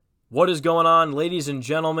What is going on, ladies and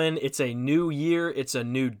gentlemen? It's a new year, it's a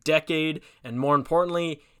new decade, and more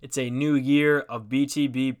importantly, it's a new year of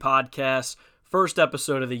BTB Podcasts. First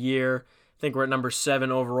episode of the year. I think we're at number 7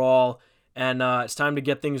 overall, and it's time to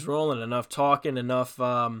get things rolling. Enough talking, enough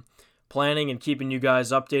planning, and keeping you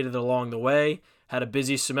guys updated along the way. Had a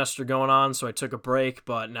busy semester going on, so I took a break,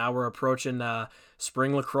 but now we're approaching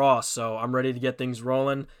spring lacrosse, so I'm ready to get things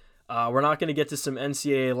rolling. We're not going to get to some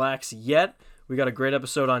NCAA lax yet. We got a great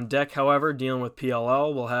episode on deck, however, dealing with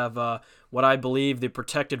PLL. We'll have what I believe the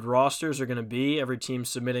protected rosters are going to be. Every team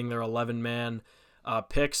submitting their 11-man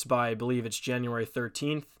picks by, I believe it's January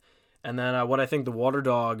 13th. And then what I think the Water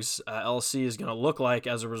Dogs LC is going to look like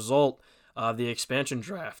as a result of the expansion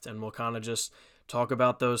draft. And we'll kind of just talk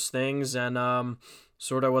about those things and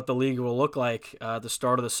sort of what the league will look like at the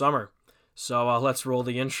start of the summer. So let's roll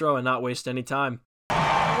the intro and not waste any time.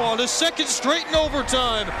 On his second straight in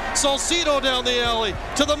overtime. Salcido down the alley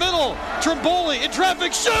to the middle. Trimboli in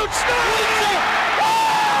traffic shoots. The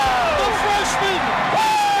freshman.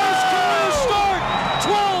 His career start.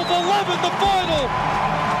 12-11 the final.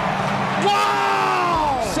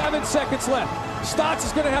 Wow! 7 seconds left. Stotts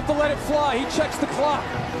is going to have to let it fly. He checks the clock.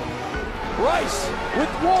 Rice with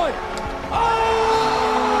 1.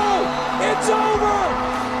 Oh! It's over!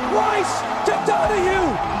 Rice to Donahue.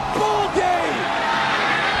 Ball game!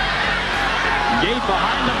 Gate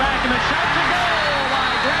behind the back, and the shot's a goal by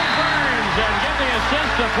Greg Burns, and give the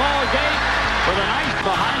assist to Paul Gate with a nice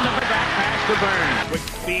behind the back pass to Burns. Quick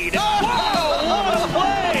feed. Wow, what a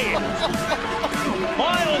play!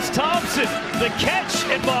 Miles Thompson, the catch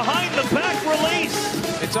and behind the back release.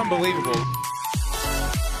 It's unbelievable.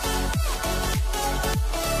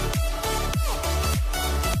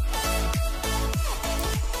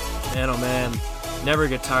 Man, oh man, never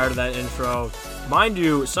get tired of that intro. Mind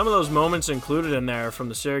you, some of those moments included in there from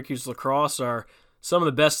the Syracuse lacrosse are some of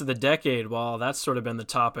the best of the decade. Well, that's sort of been the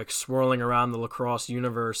topic swirling around the lacrosse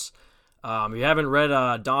universe. If you haven't read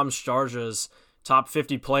Dom Starja's top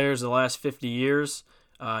 50 players of the last 50 years,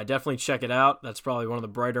 definitely check it out. That's probably one of the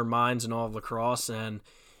brighter minds in all of lacrosse, and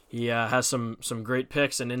he has some great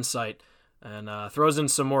picks and insight, and throws in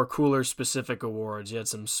some more cooler specific awards. He had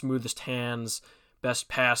some smoothest hands, best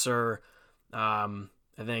passer,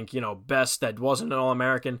 I think, best that wasn't an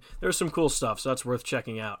All-American. There's some cool stuff, so that's worth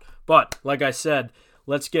checking out. But, like I said,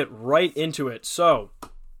 let's get right into it. So,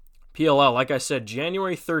 PLL, like I said,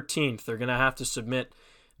 January 13th, they're going to have to submit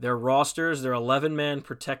their rosters, their 11-man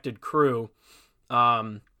protected crew.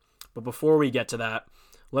 But before we get to that,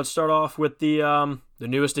 let's start off with the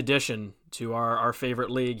newest addition to our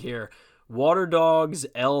favorite league here, Water Dogs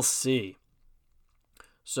LC.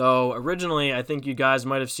 So originally, I think you guys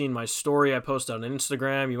might have seen my story I posted on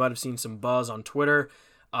Instagram. You might have seen some buzz on Twitter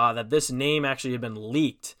that this name actually had been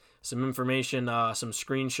leaked. Some information, some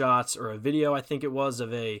screenshots, or a video, I think it was,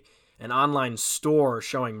 of an online store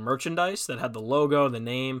showing merchandise that had the logo, the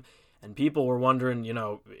name, and people were wondering,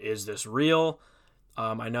 is this real?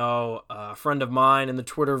 I know a friend of mine in the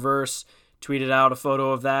Twitterverse tweeted out a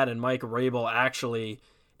photo of that, and Mike Rabel actually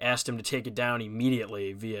asked him to take it down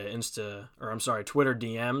immediately via Twitter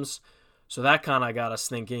DMs. So that kind of got us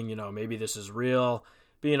thinking, maybe this is real.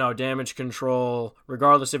 But, damage control,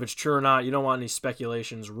 regardless if it's true or not, you don't want any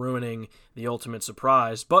speculations ruining the ultimate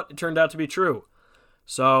surprise. But it turned out to be true.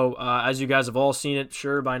 So, as you guys have all seen it,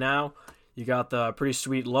 sure, by now, you got the pretty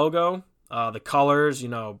sweet logo. The colors,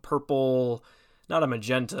 purple, not a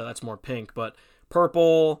magenta, that's more pink, but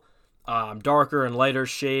purple, darker and lighter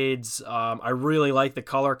shades. I really like the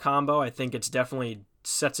color combo. I think it's definitely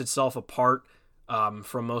sets itself apart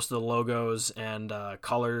from most of the logos and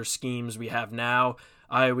color schemes we have now.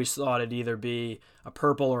 I always thought it'd either be a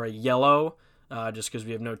purple or a yellow, just because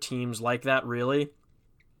we have no teams like that, really.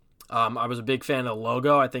 I was a big fan of the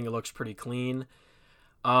logo. I think it looks pretty clean.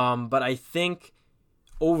 But I think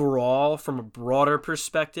overall, from a broader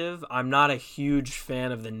perspective, I'm not a huge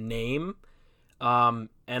fan of the name.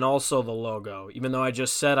 And also the logo. Even though I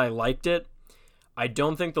just said I liked it, I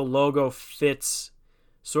don't think the logo fits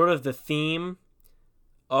sort of the theme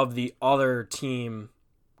of the other team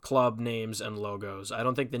club names and logos. I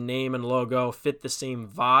don't think the name and logo fit the same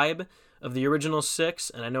vibe of the original 6,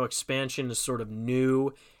 and I know expansion is sort of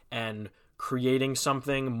new and creating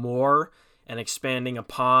something more and expanding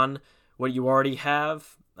upon what you already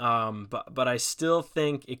have, but I still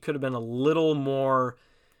think it could have been a little more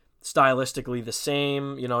stylistically the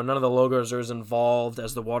same. None of the logos are as involved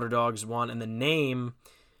as the Water Dogs one, and the name,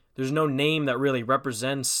 there's no name that really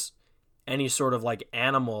represents any sort of like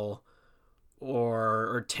animal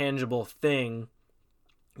or tangible thing.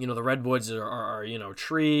 The redwoods are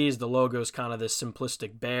trees. The logo's kind of this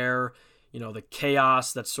simplistic bear. the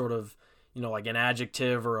chaos that's sort of, like an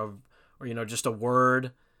adjective or just a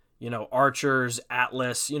word. Archers,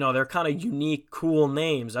 Atlas, they're kind of unique, cool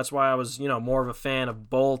names. That's why I was, more of a fan of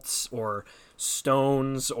Bolts or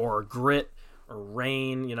Stones or Grit or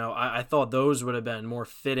Rain. I thought those would have been more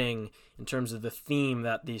fitting in terms of the theme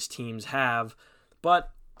that these teams have.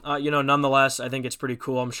 But, nonetheless, I think it's pretty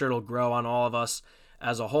cool. I'm sure it'll grow on all of us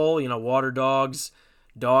as a whole. Water Dogs,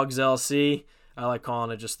 Dogs LC. I like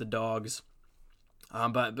calling it just the Dogs.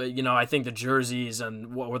 But I think the jerseys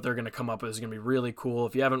and what they're going to come up with is going to be really cool.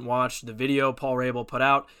 If you haven't watched the video Paul Rabel put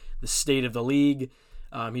out, the State of the League,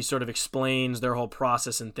 he sort of explains their whole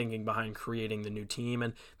process and thinking behind creating the new team.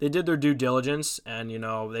 And they did their due diligence, and,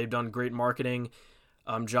 they've done great marketing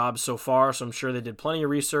jobs so far, so I'm sure they did plenty of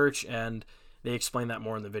research, and they explain that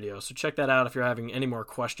more in the video. So check that out if you're having any more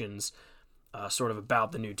questions sort of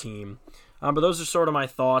about the new team. But those are sort of my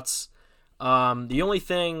thoughts. The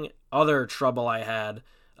only other trouble I had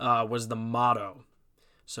was the motto.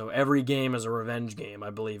 So every game is a revenge game, I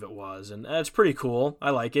believe it was. And it's pretty cool. I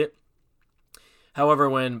like it. However,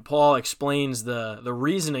 when Paul explains the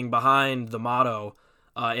reasoning behind the motto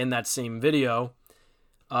in that same video,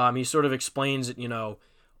 he sort of explains that,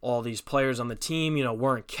 all these players on the team,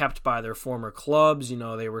 weren't kept by their former clubs.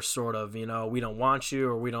 They were sort of, we don't want you,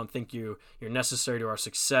 or we don't think you're necessary to our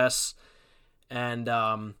success. And,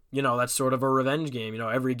 that's sort of a revenge game.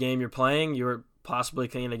 Every game you're playing, you're possibly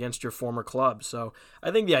playing against your former club. So I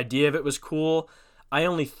think the idea of it was cool. I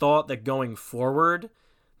only thought that going forward,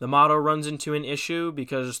 the motto runs into an issue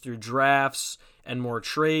because through drafts and more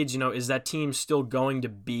trades, is that team still going to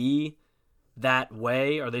be that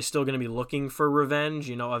way? Are they still going to be looking for revenge?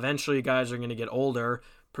 Eventually guys are going to get older.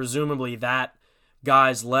 Presumably that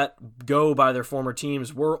guys let go by their former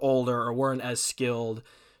teams were older or weren't as skilled.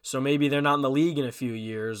 So maybe they're not in the league in a few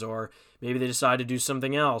years, or maybe they decide to do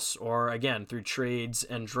something else, or again, through trades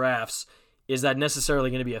and drafts. Is that necessarily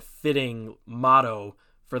going to be a fitting motto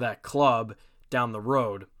for that club down the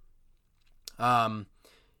road? That's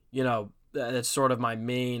sort of my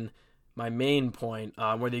main point.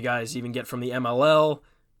 Whether you guys even get from the MLL,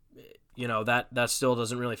 that still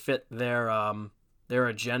doesn't really fit their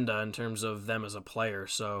agenda in terms of them as a player.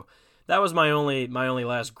 So that was my only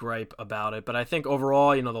last gripe about it. But I think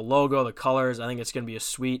overall, the logo, the colors, I think it's going to be a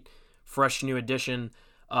sweet, fresh new addition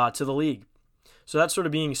to the league. So that sort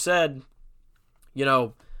of being said, it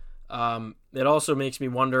also makes me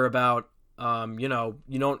wonder about, you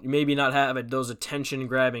don't maybe not have those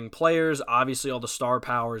attention-grabbing players. Obviously, all the star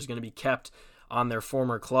power is going to be kept on their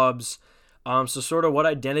former clubs. So sort of what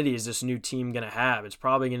identity is this new team going to have? It's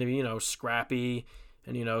probably going to be, scrappy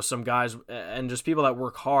and, some guys and just people that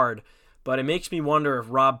work hard. But it makes me wonder if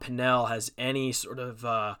Rob Pannell has any sort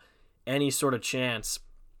of chance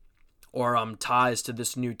or ties to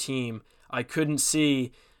this new team. I couldn't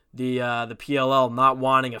see the PLL not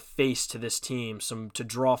wanting a face to this team, to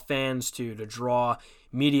draw fans to draw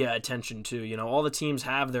media attention to. All the teams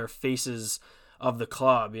have their faces of the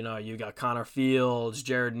club. You got Connor Fields,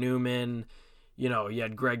 Jared Newman. You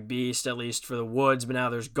had Greg Beast, at least for the Woods, but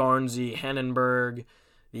now there's Garnsey, Hennenberg,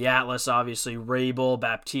 the Atlas, obviously, Rabel,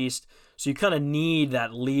 Baptiste. So you kind of need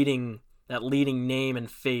that leading name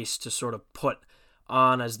and face to sort of put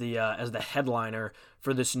on as the headliner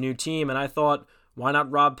for this new team. And I thought, why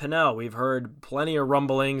not Rob Pannell? We've heard plenty of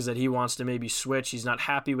rumblings that he wants to maybe switch. He's not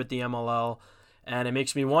happy with the MLL. And it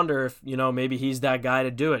makes me wonder if, maybe he's that guy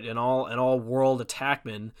to do it, an all-world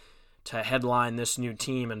attackman to headline this new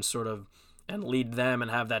team and lead them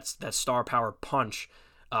and have that star power punch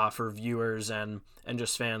for viewers and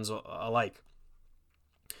just fans alike.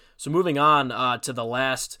 So moving on to the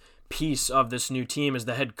last piece of this new team is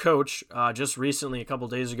the head coach, just recently, a couple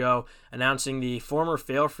days ago, announcing the former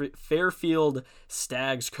Fairfield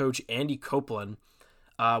Stags coach Andy Copeland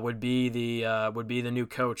would be the new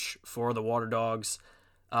coach for the Water Dogs.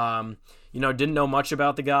 Didn't know much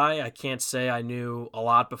about the guy. I can't say I knew a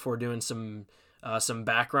lot before doing some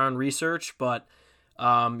background research, but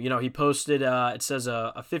he posted it says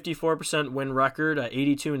a 54% win record,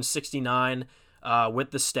 82-69 with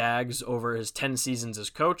the Stags over his 10 seasons as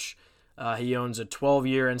coach. He owns a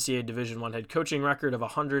 12-year NCAA Division I head coaching record of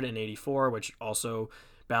 184, which also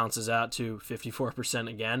balances out to 54%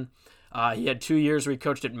 again. He had 2 years where he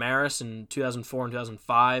coached at Marist in 2004 and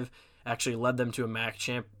 2005, actually led them to a MAC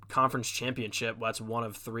conference championship. Well, that's one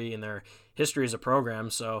of 3 in their history as a program,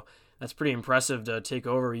 so that's pretty impressive to take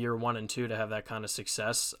over year 1 and 2 to have that kind of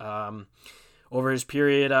success. Over his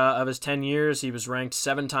period of his 10 years, he was ranked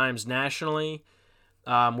 7 times nationally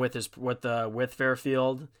with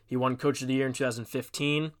Fairfield. He won Coach of the Year in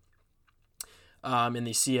 2015 in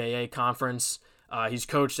the CAA conference. He's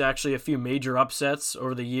coached actually a few major upsets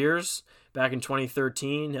over the years. Back in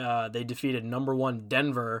 2013, they defeated number 1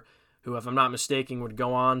 Denver, who, if I'm not mistaken, would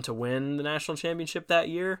go on to win the national championship that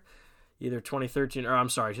year. Either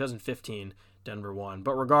 2015, Denver won.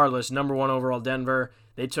 But regardless, number 1 overall Denver,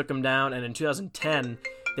 they took them down. And in 2010,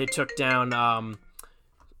 they took down,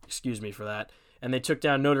 excuse me for that, and they took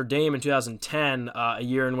down Notre Dame in 2010, a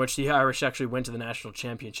year in which the Irish actually went to the national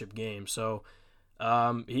championship game. So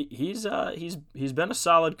he's been a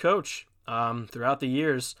solid coach throughout the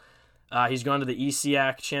years. He's gone to the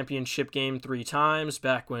ESEAC championship game 3 times,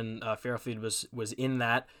 back when Fairfield was in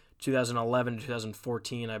that, 2011 to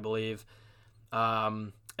 2014, I believe.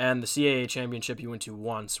 And the CAA championship he went to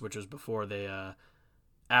once, which was before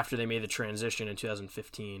after they made the transition in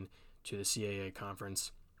 2015 to the CAA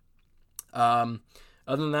conference. Other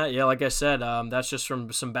than that, yeah, like I said, that's just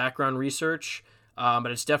from some background research,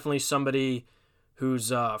 but it's definitely somebody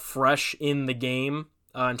who's fresh in the game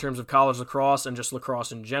in terms of college lacrosse and just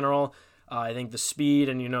lacrosse in general. I think the speed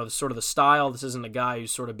and, sort of the style, this isn't a guy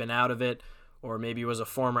who's sort of been out of it or maybe was a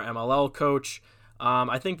former MLL coach.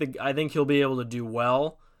 I think he'll be able to do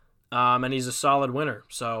well, and he's a solid winner.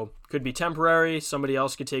 So could be temporary, somebody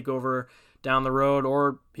else could take over down the road,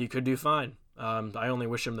 or he could do fine. I only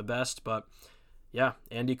wish him the best, but yeah,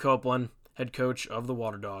 Andy Copeland, head coach of the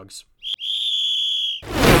Water Dogs.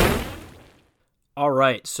 All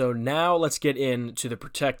right, so now let's get into the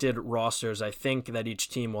protected rosters I think that each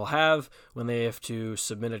team will have when they have to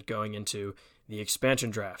submit it going into the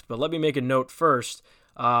expansion draft. But let me make a note first.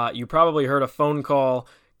 You probably heard a phone call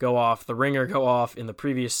go off, the ringer go off in the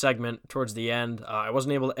previous segment towards the end. I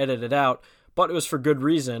wasn't able to edit it out, but it was for good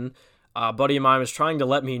reason. A buddy of mine was trying to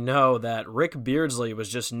let me know that Rick Beardsley was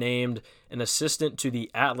just named an assistant to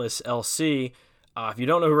the Atlas LC. If you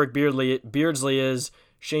don't know who Rick Beardsley is,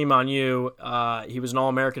 shame on you. He was an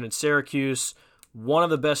All-American at Syracuse, one of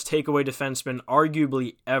the best takeaway defensemen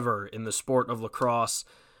arguably ever in the sport of lacrosse.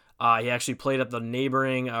 He actually played at the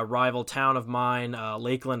neighboring rival town of mine,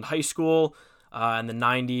 Lakeland High School, in the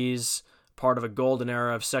 90s, part of a golden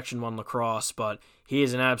era of Section 1 lacrosse, but he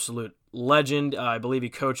is an absolute legend. I believe he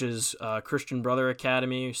coaches Christian Brother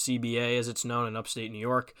Academy, CBA as it's known, in upstate New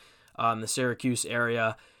York, in the Syracuse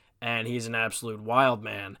area, and he's an absolute wild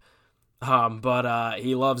man. But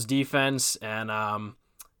he loves defense, and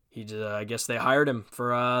I guess they hired him for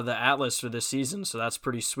the Atlas for this season, so that's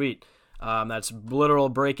pretty sweet. That's literal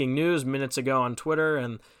breaking news minutes ago on Twitter,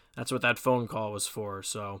 and that's what that phone call was for.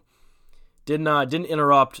 So didn't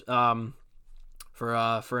interrupt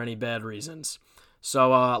for any bad reasons.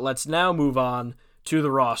 So let's now move on to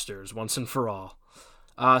the rosters once and for all.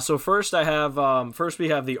 So first we have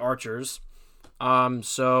the Archers.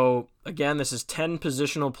 So again, this is 10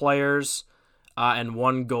 positional players and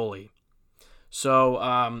 1 goalie. So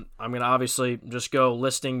I'm going to obviously just go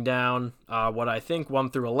listing down what I think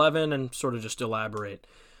 1 through 11 and sort of just elaborate.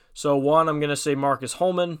 So 1, I'm going to say Marcus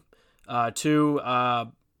Holman. 2,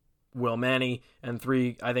 Will Manny. And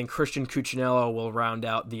 3, I think Christian Cuccinello will round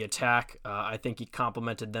out the attack. I think he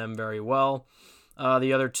complemented them very well,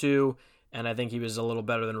 the other 2, and I think he was a little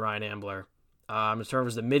better than Ryan Ambler. In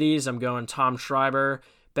terms of the middies, I'm going Tom Schreiber,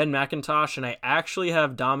 Ben McIntosh, and I actually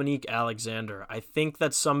have Dominique Alexander. I think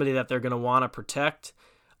that's somebody that they're going to want to protect.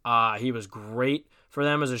 He was great for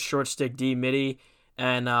them as a short stick D midi,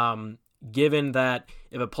 and given that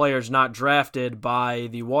if a player's not drafted by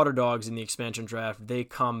the Water Dogs in the expansion draft, they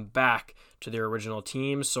come back to their original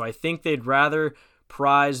teams. So I think they'd rather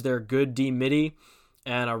prize their good D midi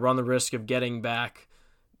and run the risk of getting back.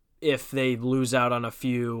 If they lose out on a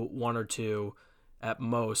few, 1 or 2 at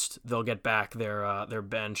most, they'll get back their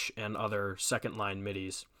bench and other second-line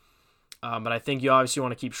middies. But I think you obviously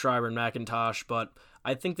want to keep Schreiber and McIntosh, but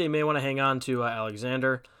I think they may want to hang on to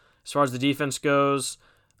Alexander. As far as the defense goes,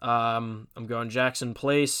 I'm going Jackson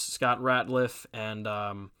Place, Scott Ratliff, and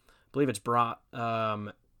I believe it's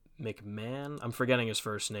McMahon. I'm forgetting his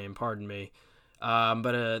first name, pardon me.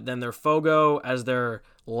 But then their Fogo as their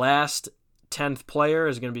last 10th player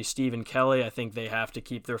is going to be Stephen Kelly. I think they have to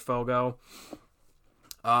keep their Fogo.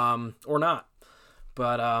 Or not.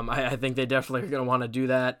 But I think they definitely are going to want to do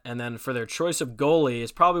that. And then for their choice of goalie,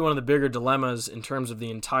 it's probably one of the bigger dilemmas in terms of the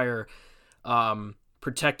entire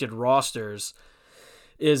protected rosters,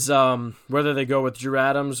 is whether they go with Drew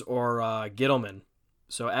Adams or Gittleman.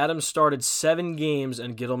 So Adams started 7 games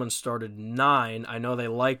and Gittleman started 9. I know they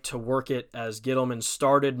like to work it as Gittleman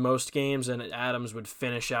started most games and Adams would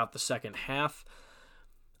finish out the second half.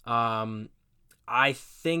 I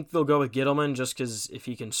think they'll go with Gittleman just because if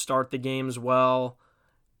he can start the games well,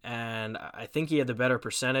 and I think he had the better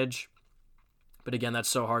percentage. But again, that's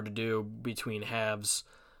so hard to do between halves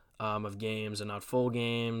of games and not full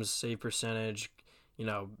games, save percentage.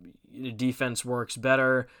 Defense works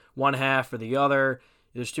better one half or the other.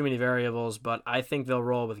 There's too many variables, but I think they'll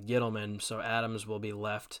roll with Gittleman, so Adams will be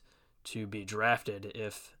left to be drafted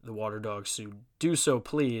if the Water Dogs do so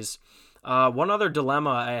please. One other dilemma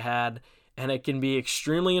I had, and it can be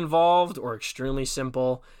extremely involved or extremely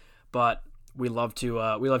simple, but we love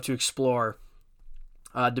to explore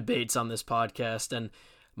debates on this podcast. And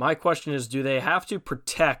my question is, do they have to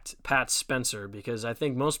protect Pat Spencer? Because I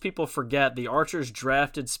think most people forget the Archers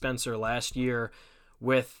drafted Spencer last year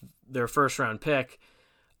with their first-round pick,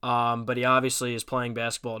 but he obviously is playing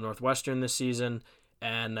basketball at Northwestern this season,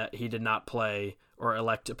 and he did not play or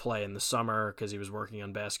elect to play in the summer because he was working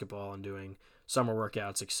on basketball and doing summer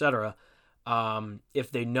workouts, etc.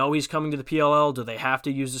 If they know he's coming to the PLL, do they have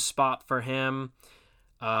to use a spot for him?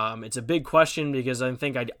 It's a big question because I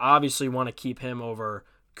think I'd obviously want to keep him over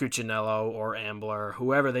Cuccinello or Ambler,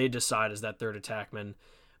 whoever they decide is that third attackman.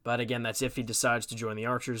 But again, that's if he decides to join the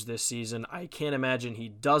Archers this season. I can't imagine he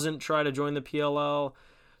doesn't try to join the PLL.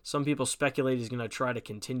 Some people speculate he's going to try to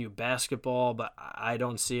continue basketball, but I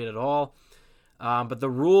don't see it at all. But the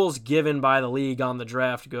rules given by the league on the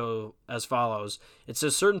draft go as follows. It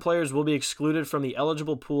says certain players will be excluded from the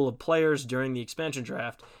eligible pool of players during the expansion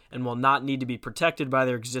draft and will not need to be protected by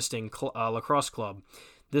their existing lacrosse club.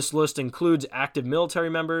 This list includes active military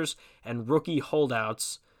members and rookie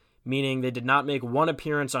holdouts, meaning they did not make one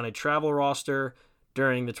appearance on a travel roster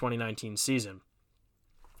during the 2019 season.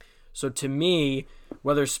 So to me,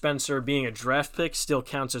 whether Spencer being a draft pick still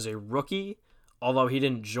counts as a rookie, although he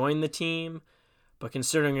didn't join the team, but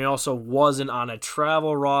considering he also wasn't on a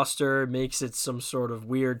travel roster, makes it some sort of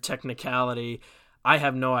weird technicality. I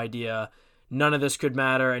have no idea. None of this could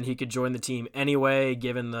matter, and he could join the team anyway,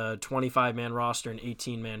 given the 25-man roster and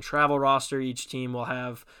 18-man travel roster each team will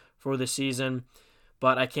have for the season.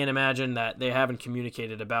 But I can't imagine that they haven't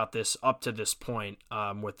communicated about this up to this point,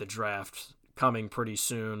 with the draft coming pretty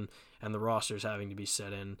soon and the rosters having to be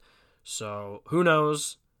set in. So who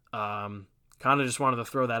knows? Kind of just wanted to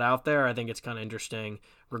throw that out there. I think it's kind of interesting.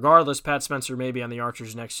 Regardless, Pat Spencer may be on the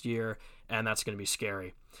Archers next year, and that's going to be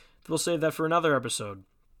scary. We'll save that for another episode.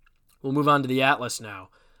 We'll move on to the Atlas now.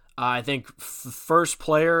 I think first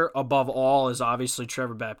player above all is obviously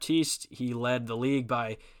Trevor Baptiste. He led the league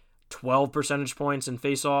by 12 percentage points in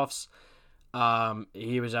faceoffs.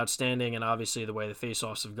 He was outstanding, and obviously the way the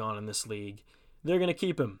faceoffs have gone in this league, they're going to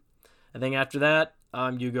keep him. I think after that,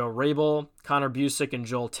 you go Rabel, Connor Busick, and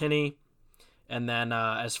Joel Tinney. And then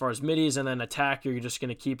as far as middies and then attack, you're just going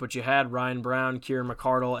to keep what you had, Ryan Brown, Kieran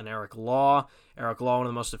McCardle, and Eric Law. Eric Law, one of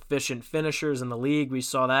the most efficient finishers in the league. We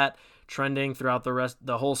saw that trending throughout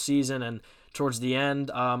the whole season and towards the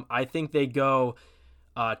end. I think they go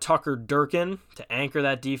Tucker Durkin to anchor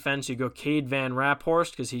that defense. You go Cade Van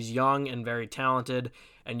Raphorst because he's young and very talented.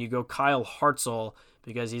 And you go Kyle Hartzell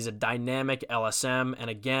because he's a dynamic LSM. And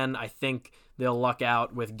again, I think they'll luck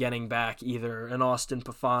out with getting back either an Austin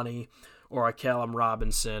Pafani or a Callum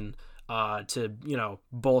Robinson to,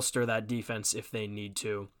 bolster that defense if they need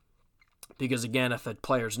to. Because again, if a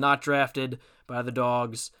player's not drafted by the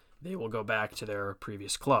Dogs, they will go back to their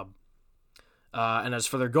previous club. And as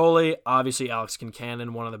for their goalie, obviously Alex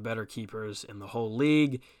Kincannon, one of the better keepers in the whole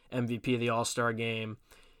league, MVP of the All-Star game.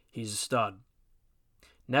 He's a stud.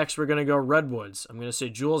 Next, we're going to go Redwoods. I'm going to say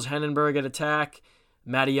Jules Hennenberg at attack,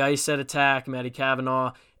 Matty Ice at attack, Matty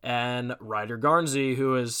Cavanaugh, and Ryder Garnsey,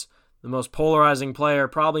 who is the most polarizing player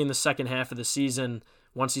probably in the second half of the season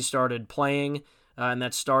once he started playing in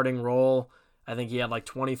that starting role. I think he had like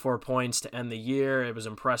 24 points to end the year. It was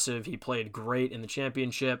impressive. He played great in the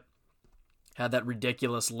championship. Had that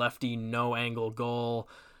ridiculous lefty no-angle goal.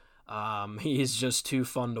 He's just too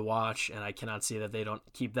fun to watch, and I cannot see that they don't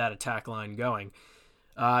keep that attack line going.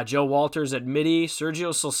 Joe Walters at midi. Sergio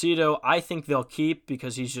Salcido, I think they'll keep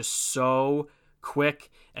because he's just so quick,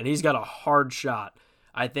 and he's got a hard shot.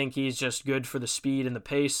 I think he's just good for the speed and the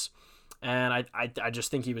pace, and I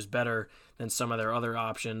just think he was better than some of their other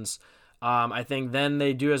options. I think then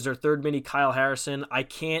they do as their third mini Kyle Harrison. I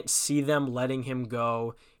can't see them letting him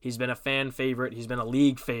go. He's been a fan favorite. He's been a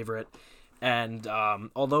league favorite. And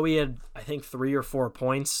although he had, I think, 3 or 4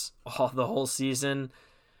 points all the whole season,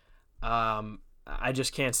 I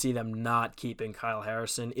just can't see them not keeping Kyle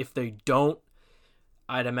Harrison. If they don't,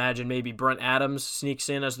 I'd imagine maybe Brent Adams sneaks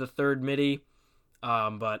in as the third midi.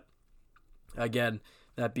 But again,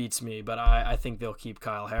 that beats me. But I think they'll keep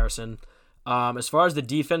Kyle Harrison. As far as the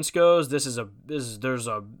defense goes,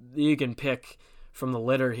 you can pick from the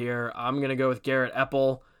litter here. I'm gonna go with Garrett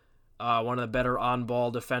Epple, one of the better on-ball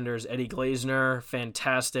defenders. Eddie Glazner,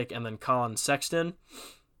 fantastic, and then Colin Sexton.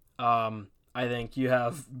 I think you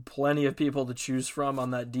have plenty of people to choose from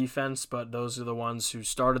on that defense, but those are the ones who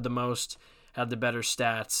started the most, had the better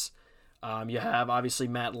stats. You have obviously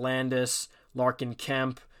Matt Landis, Larkin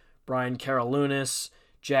Kemp, Brian Karalunas,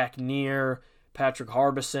 Jack Neer, Patrick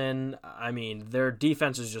Harbison. I mean, their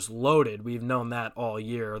defense is just loaded. We've known that all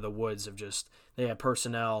year. The Woods they have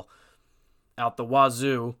personnel out the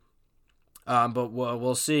wazoo. But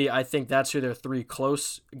we'll see. I think that's who their three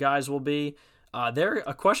close guys will be.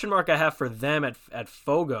 A question mark I have for them at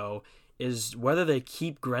Fogo is whether they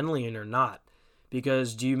keep Grenlian or not.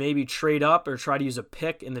 Because do you maybe trade up or try to use a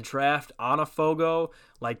pick in the draft on a Fogo,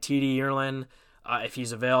 like TD Ierlan, if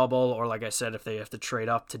he's available, or like I said, if they have to trade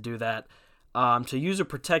up to do that, to use a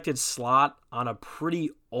protected slot on a pretty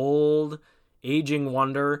old, aging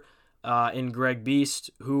wonder in Greg Beast,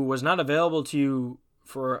 who was not available to you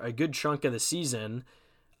for a good chunk of the season,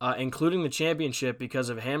 including the championship because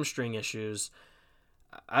of hamstring issues.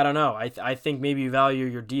 I don't know. I think maybe you value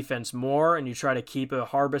your defense more and you try to keep a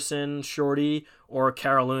Harbison, Shorty, or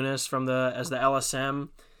Karalunas as the LSM.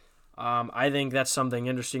 I think that's something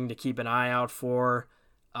interesting to keep an eye out for.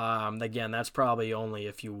 Again, that's probably only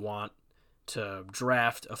if you want to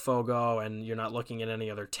draft a Fogo and you're not looking at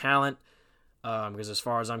any other talent. Because as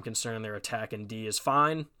far as I'm concerned, their attack in D is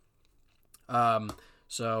fine.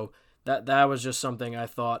 So that was just something I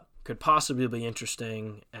thought could possibly be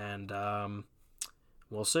interesting, and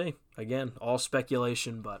we'll see. Again, all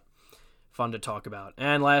speculation, but fun to talk about.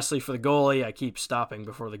 And lastly, for the goalie, I keep stopping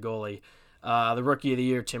before the goalie. The Rookie of the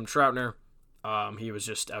Year, Tim Troutner. He was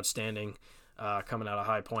just outstanding coming out of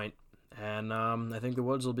High Point, and I think the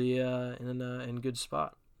Woods will be in good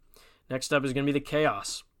spot. Next up is going to be the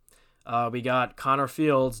Chaos. We got Connor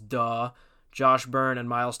Fields, Josh Byrne, and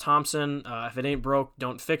Miles Thompson. If it ain't broke,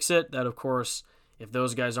 don't fix it. That, of course, if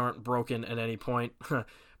those guys aren't broken at any point.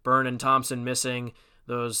 Byrne and Thompson missing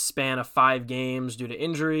those span of 5 games due to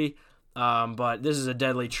injury. But this is a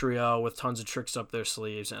deadly trio with tons of tricks up their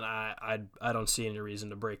sleeves, and I don't see any reason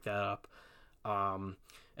to break that up.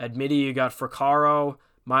 At midi, you got Fracaro,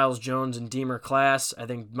 Miles Jones, and Deemer Class. I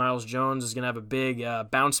think Miles Jones is going to have a big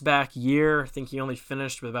bounce-back year. I think he only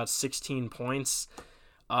finished with about 16 points.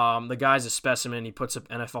 The guy's a specimen. He puts up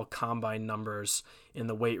NFL Combine numbers in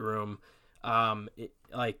the weight room.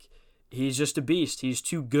 He's just a beast. He's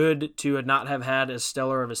too good to not have had as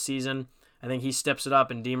stellar of a season. I think he steps it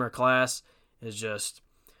up, and Deemer Class is just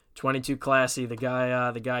 22 classy. The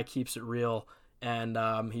guy keeps it real,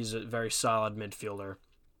 and he's a very solid midfielder.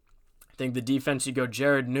 I think the defense, you go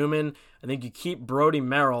Jared Newman. I think you keep Brody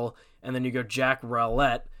Merrill, and then you go Jack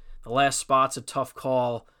Rowlett. The last spot's a tough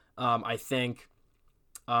call, I think,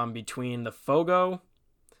 between the Fogo,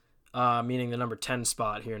 meaning the number 10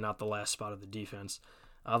 spot here, not the last spot of the defense.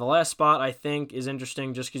 The last spot, I think, is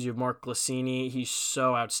interesting just because you have Mark Glacini. He's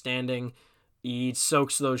so outstanding. He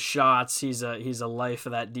soaks those shots. He's a life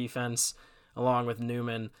of that defense, along with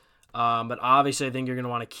Newman. But obviously, I think you're going to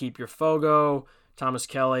want to keep your Fogo, Thomas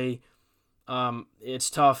Kelly.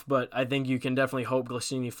 It's tough, but I think you can definitely hope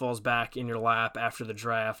Glacini falls back in your lap after the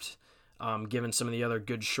draft, given some of the other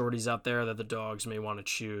good shorties out there that the Dogs may want to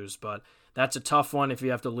choose. But that's a tough one if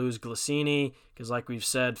you have to lose Glacini, because like we've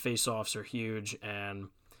said, face-offs are huge, and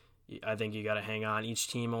I think you got to hang on. Each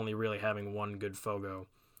team only really having one good Fogo.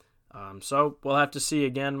 So we'll have to see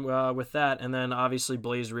again with that. And then obviously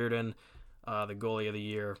Blaze Reardon, the goalie of the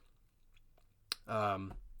year,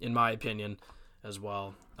 in my opinion, as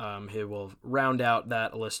well. He will round out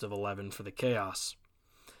that list of 11 for the Chaos.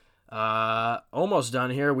 Almost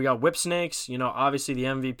done here. We got Whipsnakes. Obviously the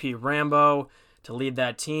MVP Rambo to lead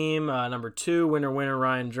that team. Number 2, winner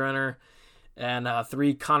Ryan Drenner. And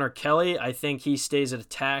 3, Connor Kelly. I think he stays at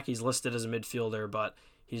attack. He's listed as a midfielder, but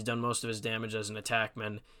he's done most of his damage as an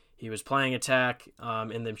attackman. He was playing attack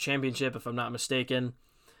in the championship, if I'm not mistaken.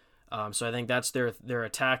 So I think that's their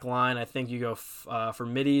attack line. I think you go for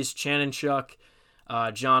middies, Chanenchuk,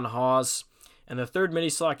 John Hawes. And the third midi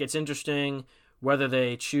slot gets interesting, whether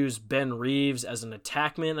they choose Ben Reeves as an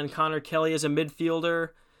attackman and Connor Kelly as a midfielder.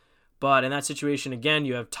 But in that situation, again,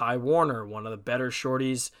 you have Ty Warner, one of the better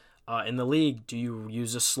shorties in the league. Do you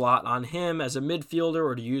use a slot on him as a midfielder,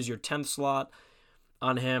 or do you use your 10th slot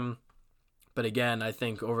on him? But again, I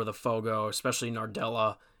think over the Fogo, especially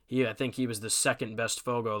Nardella, I think he was the second best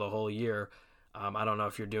Fogo the whole year. I don't know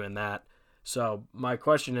if you're doing that. So my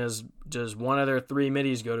question is, does one of their 3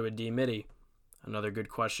 middies go to a D midi? Another good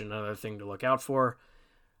question, another thing to look out for.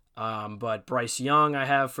 But Bryce Young, I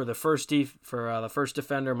have for the first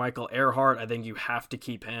defender, Michael Earhart. I think you have to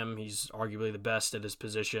keep him. He's arguably the best at his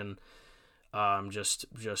position. Just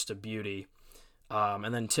a beauty.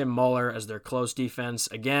 And then Tim Muller as their close defense.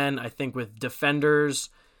 Again, I think with defenders,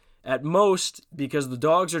 At most, because the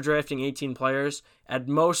Dogs are drafting 18 players, at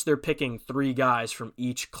most they're picking 3 guys from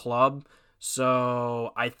each club.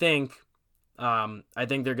 So I think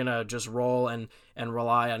they're gonna just roll and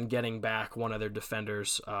rely on getting back one of their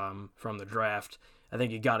defenders from the draft. I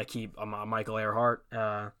think you got to keep Michael Earhart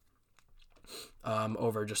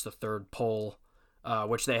over just the third poll,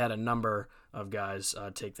 which they had a number of guys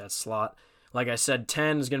take that slot. Like I said,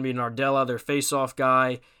 10 is going to be Nardella, their face-off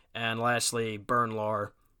guy, and lastly,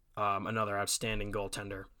 Bernlohr, another outstanding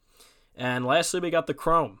goaltender. And lastly, we got the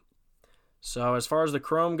Chrome. So as far as the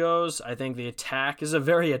Chrome goes, I think the attack is a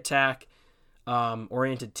very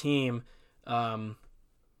attack-oriented team.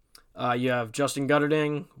 You have Justin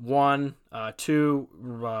Gutterding, 1, 2,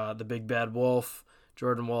 the Big Bad Wolf,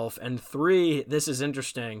 Jordan Wolf, and 3, this is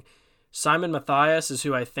interesting, Simon Matthias is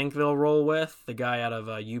who I think they'll roll with, the guy out of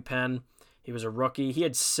UPenn. He was a rookie. He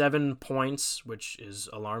had 7 points, which is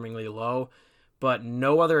alarmingly low, but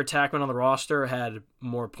no other attackman on the roster had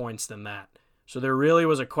more points than that. So there really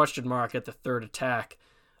was a question mark at the third attack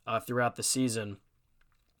throughout the season,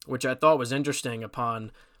 which I thought was interesting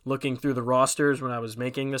upon looking through the rosters when I was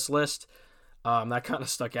making this list. That kind of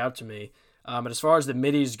stuck out to me. But as far as the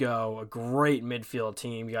middies go, a great midfield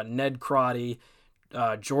team. You got Ned Crotty,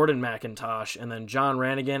 Jordan McIntosh, and then John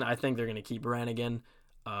Rannigan. I think they're going to keep Rannigan.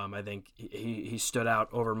 I think he stood out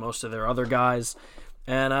over most of their other guys.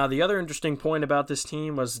 And the other interesting point about this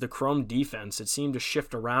team was the Chrome defense. It seemed to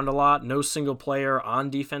shift around a lot. No single player on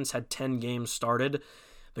defense had 10 games started.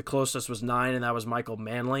 The closest was 9, and that was Michael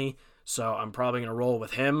Manley. So I'm probably going to roll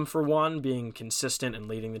with him for 1, being consistent and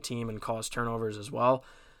leading the team and cause turnovers as well.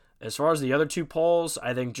 As far as the other 2 polls,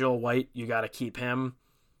 I think Joel White, you got to keep him.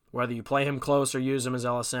 Whether you play him close or use him as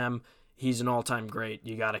LSM, he's an all-time great.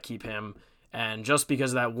 You got to keep him. And just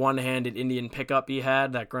because of that one-handed Indian pickup he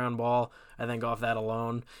had, that ground ball, I think off that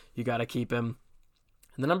alone, you got to keep him.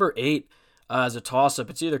 And the number 8 is a toss-up.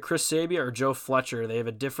 It's either Chris Sabia or Joe Fletcher. They have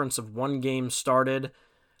a difference of 1 game started.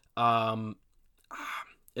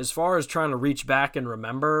 As far as trying to reach back and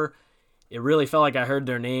remember, it really felt like I heard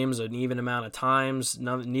their names an even amount of times.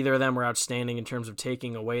 Neither of them were outstanding in terms of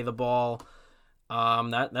taking away the ball.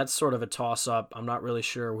 That's sort of a toss-up. I'm not really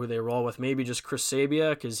sure who they roll with. Maybe just Chris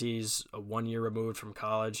Sabia, because he's 1 year removed from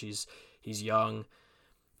college. He's young.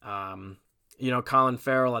 Colin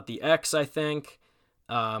Farrell at the X, I think.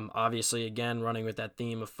 Obviously, again, running with that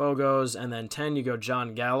theme of Fogos. And then 10, you go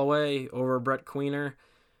John Galloway over Brett Queener.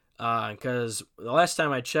 Because the last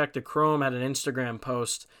time I checked, the Chrome had an Instagram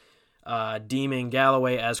post deeming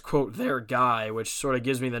Galloway as, quote, their guy, which sort of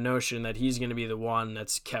gives me the notion that he's going to be the one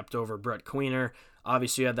that's kept over Brett Queener.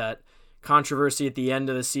 Obviously, you had that controversy at the end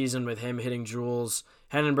of the season with him hitting Jules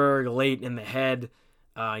Henenberg late in the head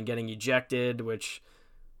and getting ejected, which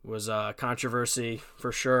was a controversy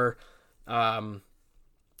for sure. But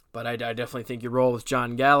I definitely think you roll with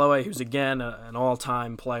John Galloway, who's, again, an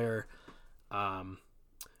all-time player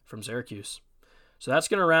from Syracuse. So that's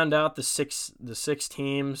going to round out the six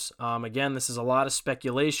teams. Again, this is a lot of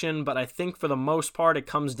speculation, but I think for the most part it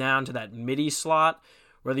comes down to that midi slot,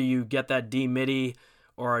 whether you get that D midi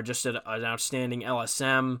or just an outstanding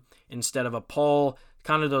LSM instead of a poll.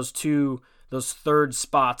 Kind of those third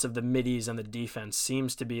spots of the middies and the defense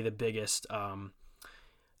seems to be the biggest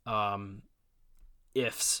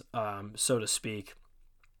ifs, so to speak,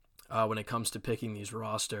 when it comes to picking these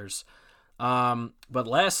rosters. But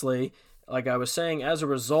lastly, like I was saying, as a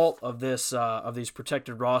result of this, of these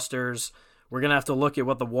protected rosters, we're going to have to look at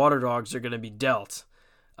what the Water Dogs are going to be dealt.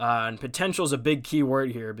 And potential is a big key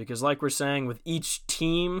word here because, like we're saying, with each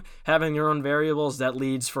team having their own variables, that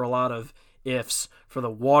leads for a lot of ifs for the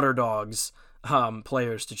Water Dogs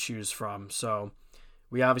players to choose from. So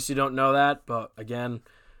we obviously don't know that, but again,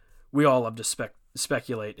 we all love to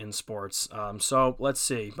speculate in sports. So let's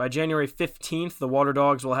see. By January 15th, the Water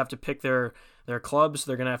Dogs will have to pick their clubs.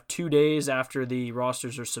 They're going to have 2 days after the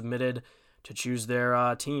rosters are submitted to choose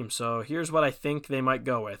their team. So here's what I think they might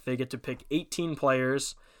go with. They get to pick 18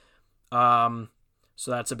 players. So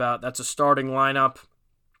that's a starting lineup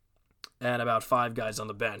and about 5 guys on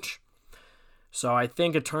the bench. So I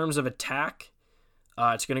think in terms of attack,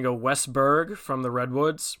 it's going to go Wes Berg from the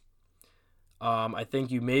Redwoods. I think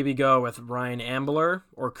you maybe go with Ryan Ambler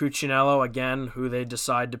or Cuccinello, again, who they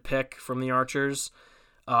decide to pick from the Archers.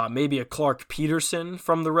 Maybe a Clark Peterson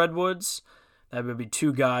from the Redwoods. That would be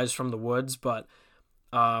 2 guys from the Woods, but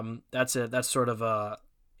that's it. That's sort of a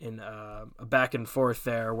back and forth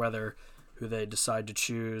there, whether who they decide to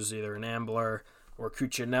choose, either an Ambler or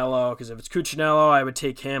Cuccinello. Because if it's Cuccinello, I would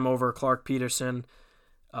take him over Clark Peterson.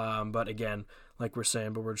 But again, like we're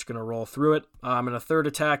saying, but we're just going to roll through it. In a third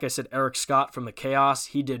attack, I said Eric Scott from the Chaos.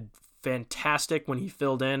 He did fantastic when he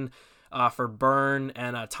filled in for Byrne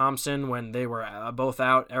and Thompson when they were both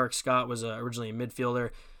out. Eric Scott was originally a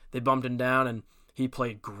midfielder. They bumped him down, and he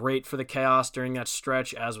played great for the Chaos during that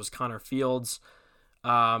stretch, as was Connor Fields.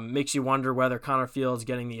 Makes you wonder whether Connor Fields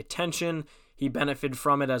getting the attention he benefited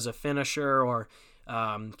from it as a finisher, or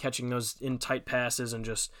catching those in tight passes and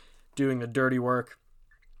just doing the dirty work.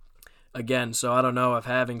 Again, so I don't know if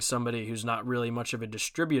having somebody who's not really much of a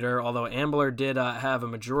distributor, although Ambler did have a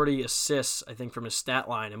majority assists, I think, from his stat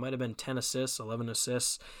line. It might have been 10 assists, 11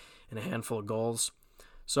 assists, and a handful of goals.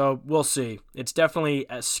 So we'll see. It's definitely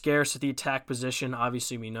a scarce at the attack position.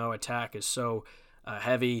 Obviously, we know attack is so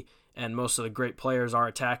heavy, and most of the great players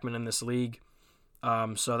are attackmen in this league.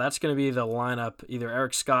 So that's going to be the lineup, either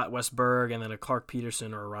Eric Scott, Wes Berg, and then a Clark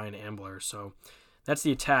Peterson or a Ryan Ambler. So that's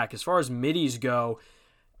the attack. As far as middies go,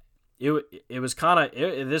 it was kind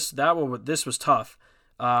of this was tough.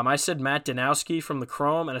 I said Matt Danowski from the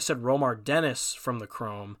Chrome, and I said Romar Dennis from the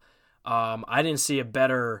Chrome. I didn't see a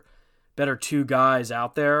better two guys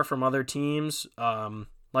out there from other teams.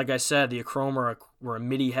 Like I said, the Chrome were a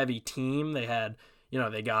midi heavy team. They had,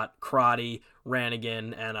 they got Crotty,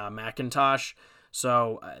 Rannigan, and McIntosh.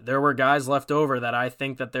 So there were guys left over that I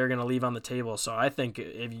think that they're going to leave on the table. So I think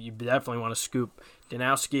if you definitely want to scoop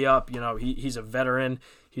Danowski up, he's a veteran.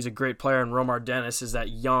 He's a great player, and Romar Dennis is that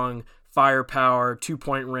young, firepower,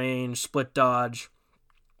 2-point range, split dodge.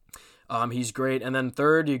 He's great. And then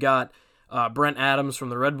third, you got Brent Adams from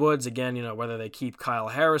the Redwoods. Again, whether they keep Kyle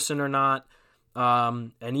Harrison or not.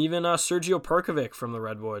 And even Sergio Perkovic from the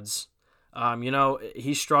Redwoods.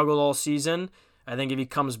 He struggled all season. I think if he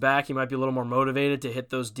comes back, he might be a little more motivated to hit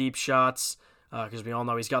those deep shots because we all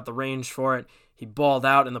know he's got the range for it. He balled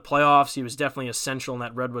out in the playoffs. He was definitely essential in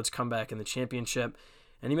that Redwoods comeback in the championship.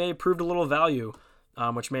 And he may have proved a little value,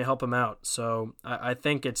 which may help him out. So I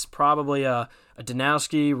think it's probably a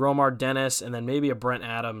Danowski, Romar Dennis, and then maybe a Brent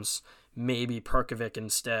Adams, maybe Perkovic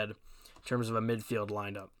instead, in terms of a midfield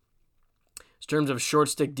lineup. In terms of short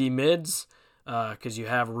stick D mids, because you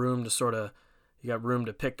have room to you got room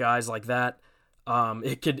to pick guys like that.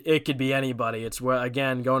 It could be anybody. It's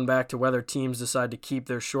again going back to whether teams decide to keep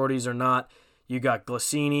their shorties or not. You got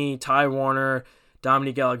Glacini, Ty Warner,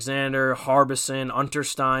 Dominique Alexander, Harbison,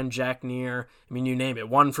 Unterstein, Jack Neer. I mean, you name it.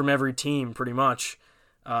 One from every team, pretty much.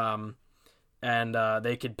 And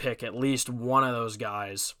they could pick at least one of those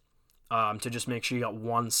guys to just make sure you got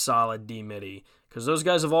one solid D midi. Because those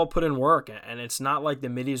guys have all put in work, and it's not like the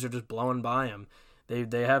middies are just blowing by them.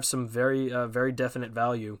 They have some very, very definite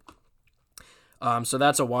value. So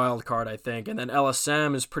that's a wild card, I think. And then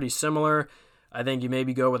LSM is pretty similar. I think you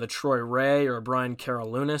maybe go with a Troy Ray or a Brian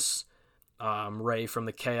Karalunas. Ray from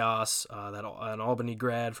the Chaos, an Albany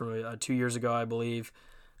grad from 2 years ago, I believe.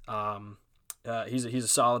 He's a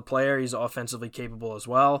solid player. He's offensively capable as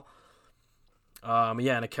well. And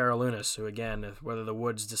a Karalunas, who again, whether the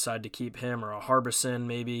Woods decide to keep him or a Harbison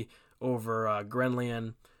maybe over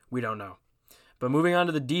Grenlian, we don't know. But moving on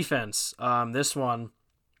to the defense, this one,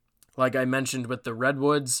 like I mentioned with the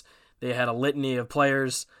Redwoods, they had a litany of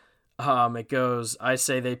players. It goes, I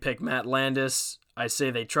say they pick Matt Landis. I say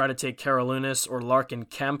they try to take Karalunas or Larkin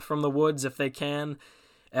Kemp from the Woods if they can.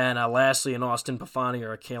 And lastly, an Austin Pafani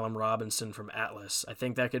or a Caleb Robinson from Atlas. I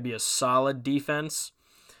think that could be a solid defense.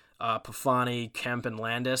 Pafani, Kemp, and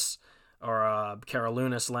Landis, or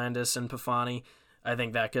Karalunas, Landis, and Pafani. I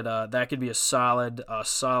think that could be a solid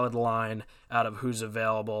line out of who's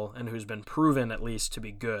available and who's been proven at least to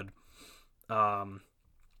be good. But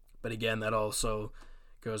again, that also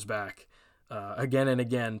goes back again and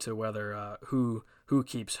again to whether who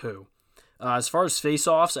keeps who. As far as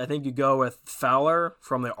face-offs, I think you go with Fowler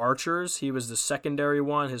from the Archers. He was the secondary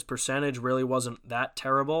one. His percentage really wasn't that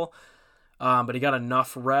terrible, but he got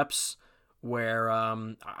enough reps where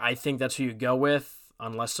I think that's who you go with,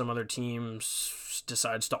 unless some other team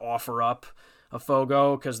decides to offer up a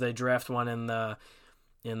Fogo because they draft one in the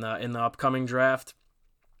upcoming draft.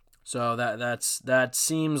 So that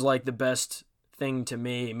seems like the best thing to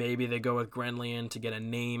me. Maybe they go with Grenlian to get a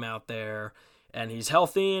name out there, and he's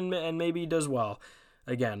healthy and maybe he does well.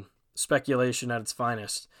 Again, speculation at its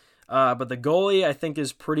finest. But the goalie, I think,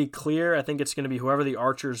 is pretty clear. I think it's going to be whoever the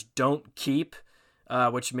Archers don't keep,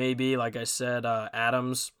 which may be, like I said,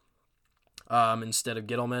 Adams instead of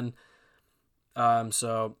Gittleman.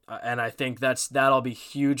 And I think that'll be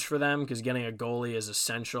huge for them because getting a goalie is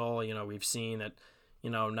essential. We've seen that,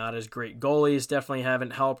 not as great goalies definitely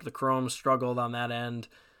haven't helped. The Chrome struggled on that end.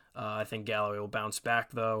 I think Galloway will bounce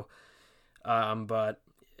back though. But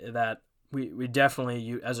that we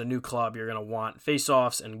definitely, as a new club, you're going to want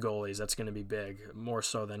face-offs and goalies. That's going to be big, more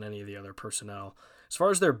so than any of the other personnel. As far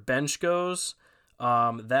as their bench goes,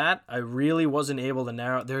 That I really wasn't able to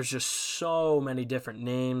narrow. There's just so many different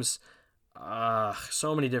names,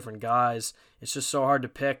 so many different guys. It's just so hard to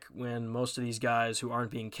pick when most of these guys who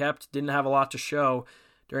aren't being kept didn't have a lot to show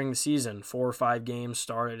during the season. 4 or 5 games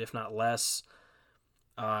started, if not less.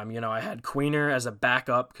 I had Queener as a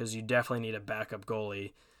backup because you definitely need a backup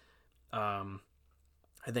goalie.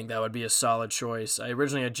 I think that would be a solid choice. I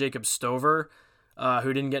originally had Jacob Stover,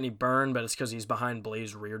 who didn't get any burn, but it's because he's behind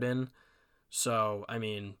Blaze Reardon. So,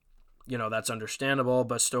 that's understandable,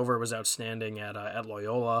 but Stover was outstanding at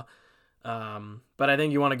Loyola. But I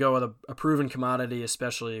think you want to go with a proven commodity,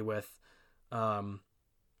 especially with,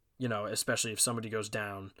 especially if somebody goes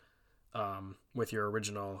down with your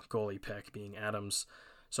original goalie pick being Adams.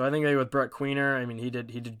 So I think maybe with Brett Queener,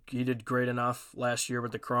 he did great enough last year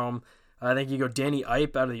with the Chrome. I think you go Danny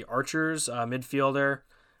Ipe out of the Archers, midfielder,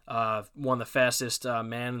 won the fastest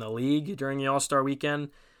man in the league during the All-Star weekend.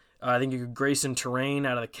 I think you go Grayson Terrain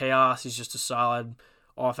out of the Chaos. He's just a solid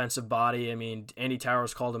offensive body. Andy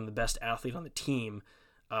Towers called him the best athlete on the team.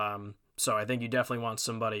 So I think you definitely want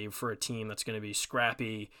somebody for a team that's going to be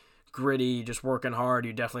scrappy, gritty, just working hard.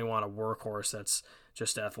 You definitely want a workhorse that's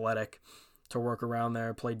just athletic to work around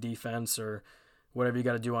there, play defense or whatever you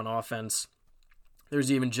got to do on offense.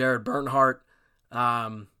 There's even Jared Bernhardt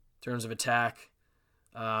in terms of attack.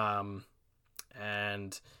 And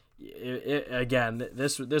again,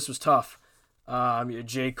 this was tough.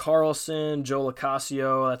 Jay Carlson, Joe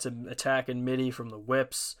Locascio, that's an attack and midi from the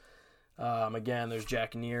Whips. Again, there's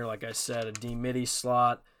Jack Neer, like I said, a D midi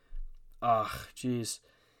slot.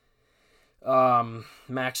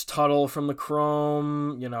 Max Tuttle from the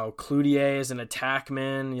Chrome, Cloutier as an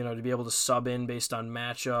attackman, to be able to sub in based on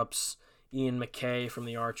matchups. Ian McKay from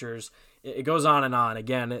the Archers. It goes on and on.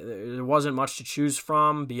 Again, there wasn't much to choose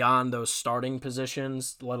from beyond those starting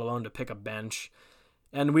positions, let alone to pick a bench.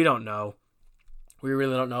 And we don't know. We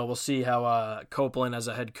really don't know. We'll see how Copeland as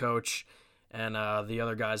a head coach and the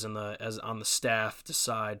other guys on the staff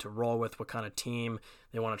decide to roll with, what kind of team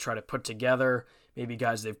they want to try to put together. Maybe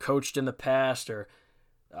guys they've coached in the past, or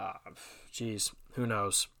who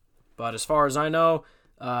knows. But as far as I know,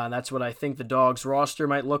 that's what I think the Dogs roster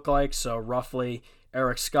might look like. So roughly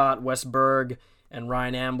Eric Scott, Wes Berg, and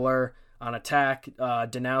Ryan Ambler on attack.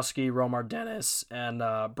 Danowski, Romar Dennis, and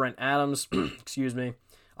Brent Adams, excuse me,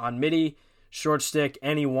 on midi. Short stick,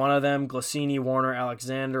 any one of them, Glacini, Warner,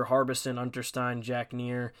 Alexander, Harbison, Unterstein, Jack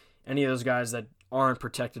Neer, any of those guys that aren't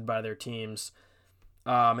protected by their teams.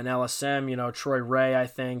 And LSM, Troy Ray, I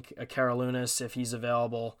think, Karolinus, if he's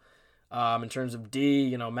available. In terms of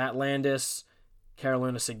D, Matt Landis,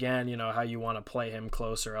 Karolinus again, how you want to play him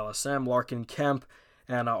closer. LSM, Larkin Kemp,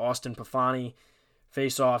 and Austin Pafani.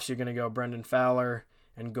 Face-offs, you're going to go Brendan Fowler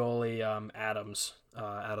and goalie Adams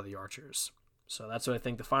out of the Archers. So that's what I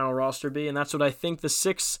think the final roster be, and that's what I think the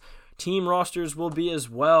 6 team rosters will be as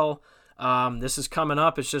well. This is coming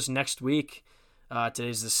up. It's just next week.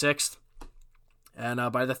 Today's the 6th. And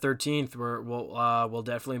by the 13th, we'll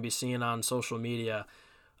definitely be seeing on social media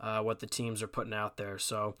what the teams are putting out there.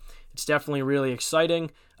 So it's definitely really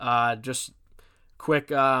exciting. Just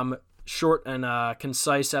quick, short and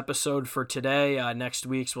concise episode for today. Next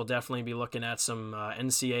week's we'll definitely be looking at some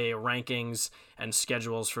NCAA rankings and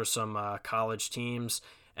schedules for some college teams.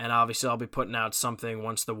 And obviously I'll be putting out something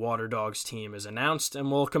once the Water Dogs team is announced,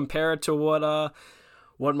 and we'll compare it to what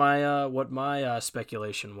my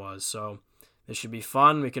speculation was. So this should be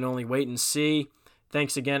fun. We can only wait and see.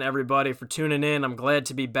 Thanks again, everybody, for tuning in. I'm glad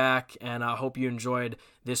to be back, and I hope you enjoyed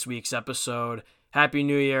this week's episode. Happy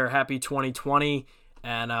New Year, happy 2020,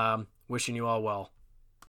 and wishing you all well.